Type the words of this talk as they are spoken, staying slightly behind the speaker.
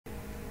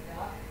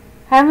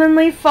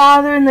Heavenly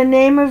Father, in the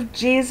name of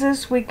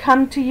Jesus, we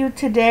come to you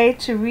today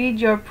to read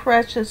your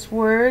precious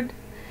word.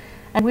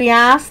 And we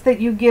ask that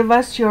you give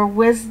us your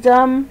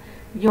wisdom,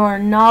 your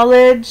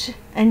knowledge,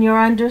 and your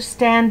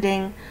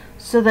understanding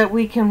so that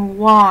we can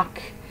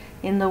walk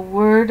in the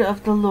word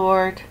of the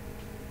Lord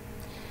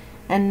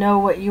and know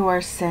what you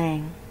are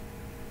saying.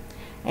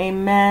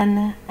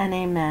 Amen and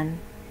amen.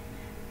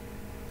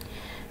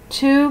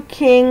 2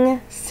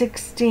 Kings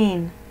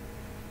 16.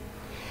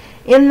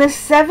 In the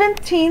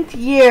 17th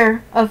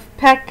year of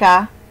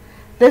Pekah,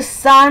 the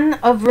son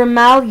of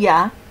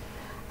Remaliah,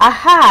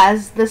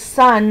 Ahaz, the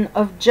son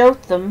of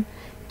Jotham,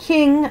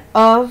 king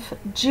of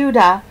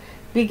Judah,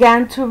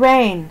 began to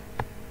reign.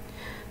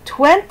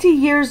 20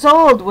 years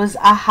old was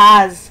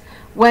Ahaz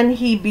when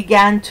he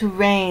began to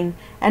reign,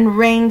 and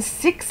reigned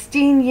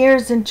 16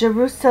 years in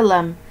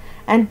Jerusalem,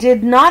 and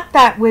did not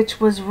that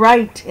which was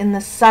right in the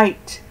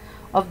sight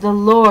of the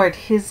Lord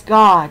his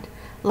God,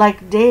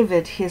 like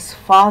David his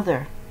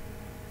father.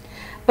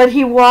 But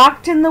he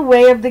walked in the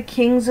way of the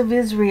kings of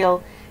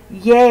Israel,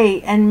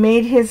 yea, and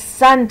made his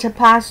son to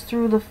pass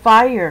through the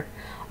fire,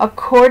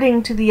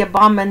 according to the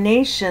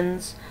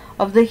abominations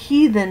of the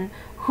heathen,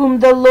 whom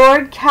the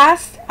Lord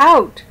cast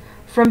out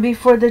from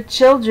before the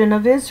children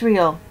of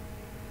Israel.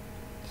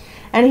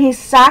 And he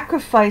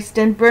sacrificed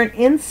and burnt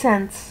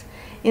incense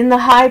in the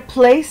high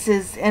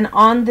places and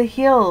on the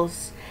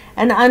hills,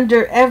 and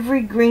under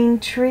every green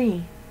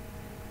tree.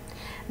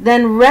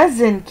 Then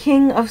Rezin,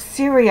 king of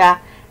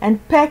Syria,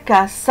 and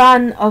Pekah,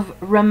 son of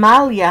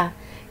Remaliah,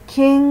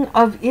 king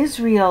of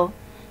Israel,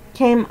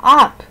 came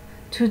up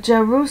to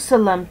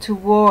Jerusalem to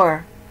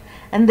war,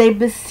 and they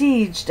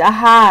besieged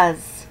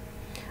Ahaz,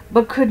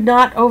 but could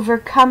not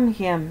overcome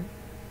him.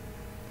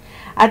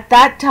 At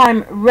that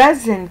time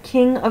Rezin,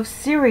 king of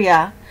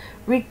Syria,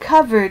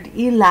 recovered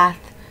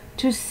Elath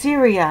to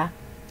Syria,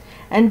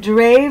 and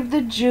drave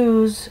the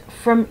Jews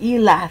from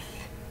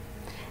Elath.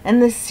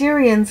 And the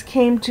Syrians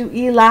came to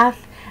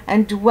Elath,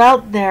 and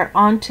dwelt there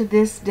unto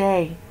this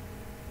day.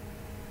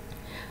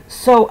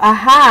 So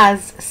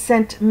Ahaz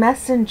sent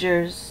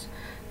messengers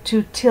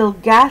to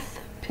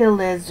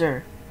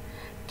Tilgath-Pileser,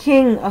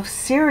 king of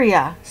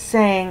Syria,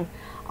 saying,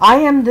 I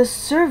am the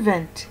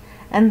servant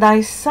and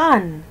thy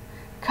son.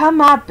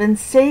 Come up and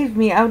save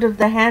me out of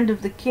the hand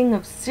of the king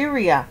of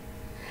Syria,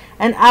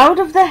 and out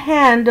of the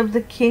hand of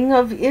the king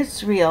of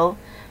Israel,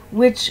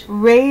 which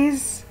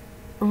rise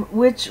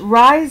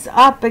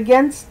up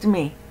against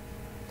me.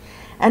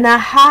 And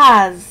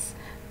Ahaz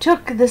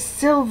took the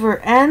silver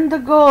and the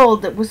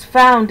gold that was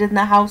found in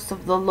the house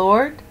of the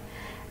Lord,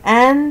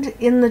 and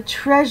in the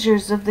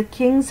treasures of the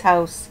king's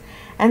house,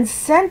 and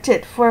sent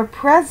it for a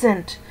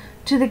present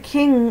to the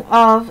king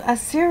of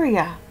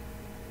Assyria.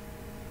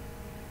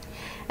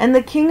 And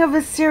the king of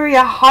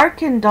Assyria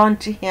hearkened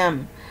unto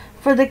him,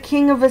 for the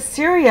king of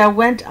Assyria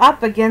went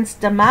up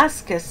against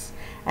Damascus,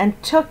 and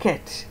took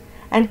it,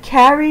 and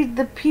carried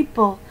the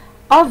people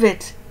of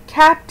it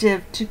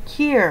captive to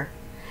Kir,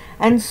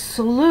 and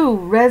slew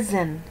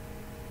Rezin.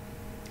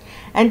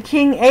 And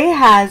King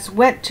Ahaz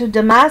went to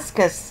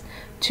Damascus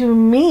to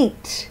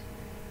meet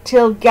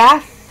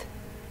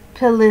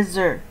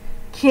Tilgath-Pileser,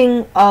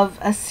 king of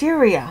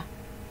Assyria,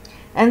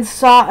 and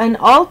saw an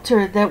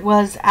altar that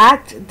was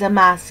at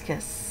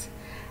Damascus.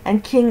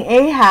 And King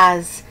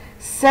Ahaz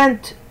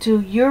sent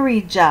to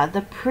Urijah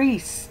the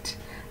priest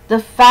the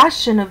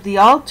fashion of the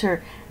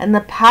altar and the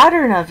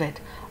pattern of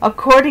it,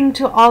 according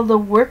to all the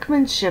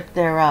workmanship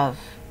thereof.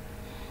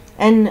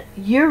 And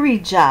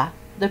Urijah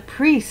the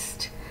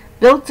priest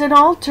built an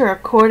altar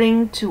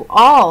according to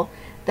all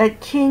that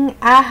King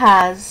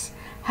Ahaz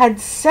had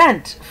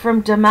sent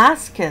from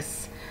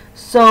Damascus.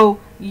 So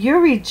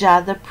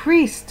Urijah the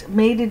priest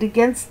made it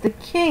against the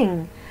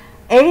king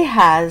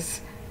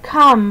Ahaz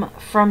come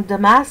from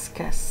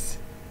Damascus.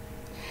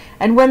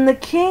 And when the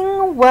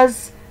king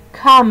was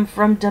come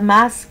from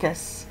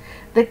Damascus,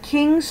 the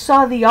king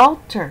saw the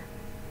altar.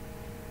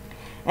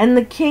 And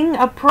the king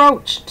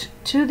approached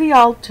to the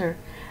altar,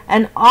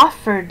 and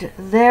offered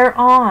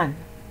thereon.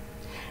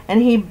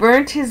 And he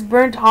burnt his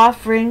burnt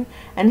offering,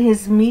 and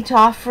his meat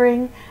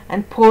offering,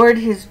 and poured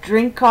his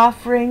drink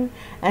offering,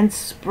 and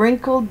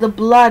sprinkled the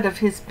blood of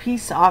his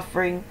peace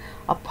offering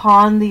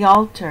upon the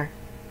altar.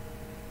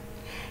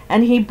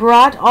 And he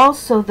brought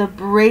also the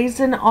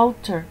brazen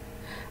altar,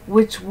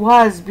 which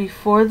was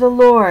before the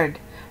Lord,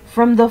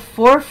 from the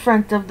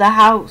forefront of the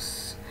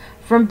house,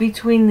 from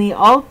between the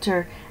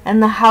altar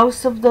and the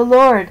house of the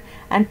Lord,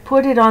 and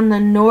put it on the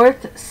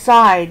north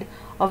side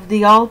of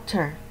the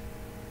altar.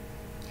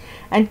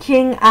 And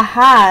King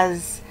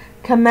Ahaz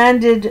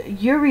commanded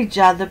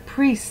Urijah the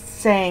priest,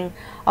 saying,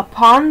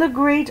 Upon the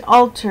great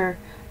altar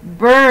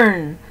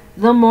burn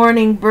the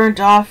morning burnt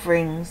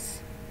offering,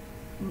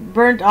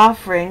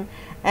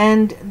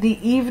 and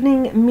the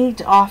evening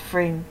meat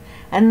offering,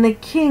 and the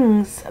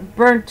king's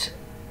burnt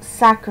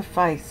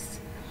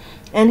sacrifice,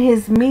 and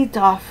his meat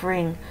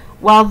offering,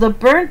 while the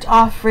burnt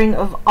offering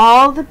of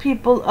all the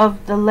people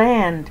of the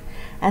land,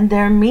 and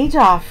their meat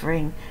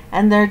offering,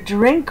 and their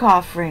drink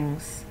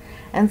offerings,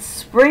 and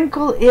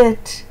sprinkle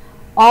it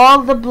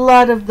all the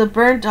blood of the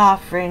burnt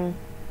offering,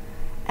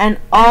 and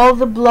all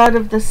the blood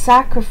of the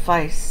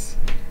sacrifice,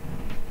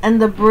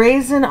 and the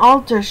brazen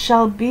altar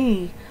shall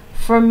be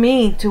for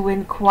me to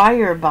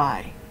inquire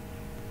by.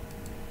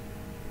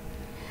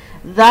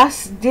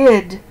 Thus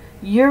did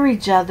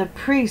Urijah the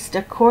priest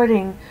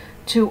according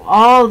to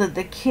all that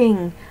the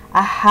king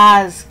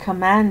Ahaz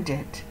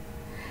commanded.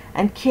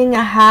 And King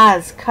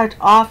Ahaz cut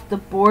off the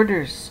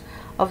borders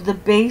of the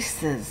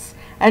bases,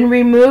 and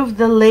removed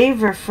the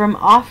laver from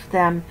off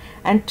them,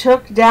 and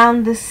took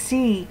down the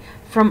sea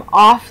from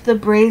off the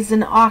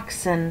brazen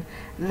oxen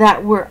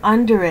that were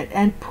under it,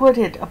 and put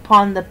it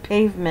upon the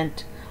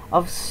pavement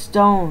of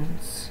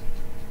stones.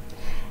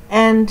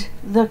 And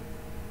the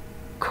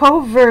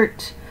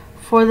covert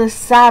for the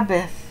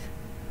Sabbath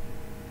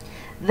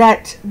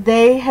that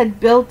they had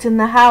built in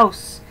the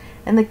house,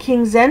 and the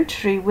king's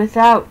entry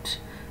without,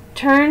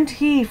 turned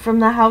he from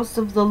the house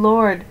of the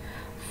Lord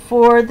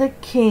for the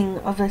king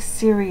of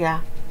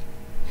Assyria.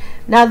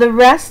 Now the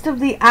rest of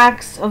the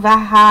acts of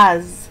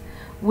Ahaz,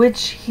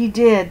 which he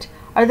did,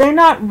 are they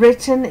not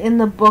written in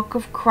the book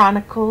of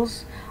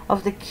Chronicles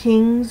of the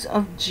kings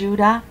of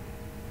Judah?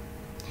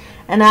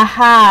 And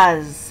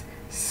Ahaz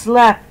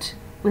slept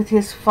with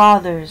his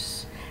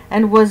fathers,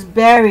 and was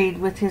buried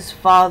with his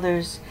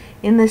fathers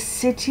in the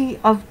city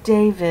of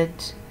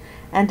David,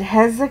 and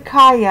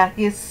Hezekiah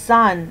his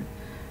son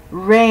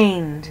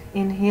reigned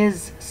in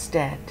his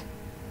stead.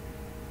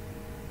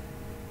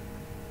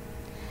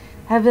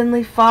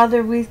 Heavenly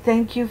Father, we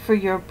thank you for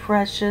your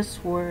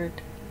precious word,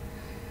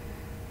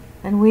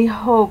 and we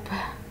hope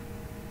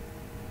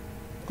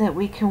that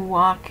we can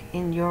walk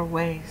in your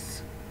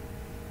ways.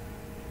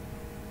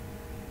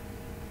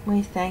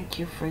 We thank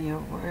you for your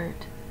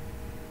word.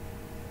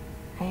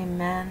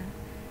 Amen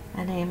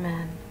and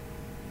amen.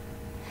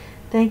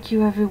 Thank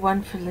you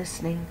everyone for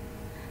listening.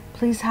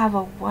 Please have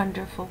a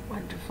wonderful,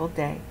 wonderful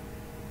day.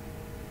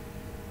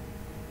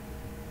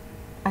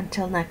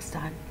 Until next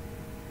time.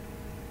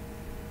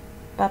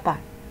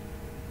 Bye-bye.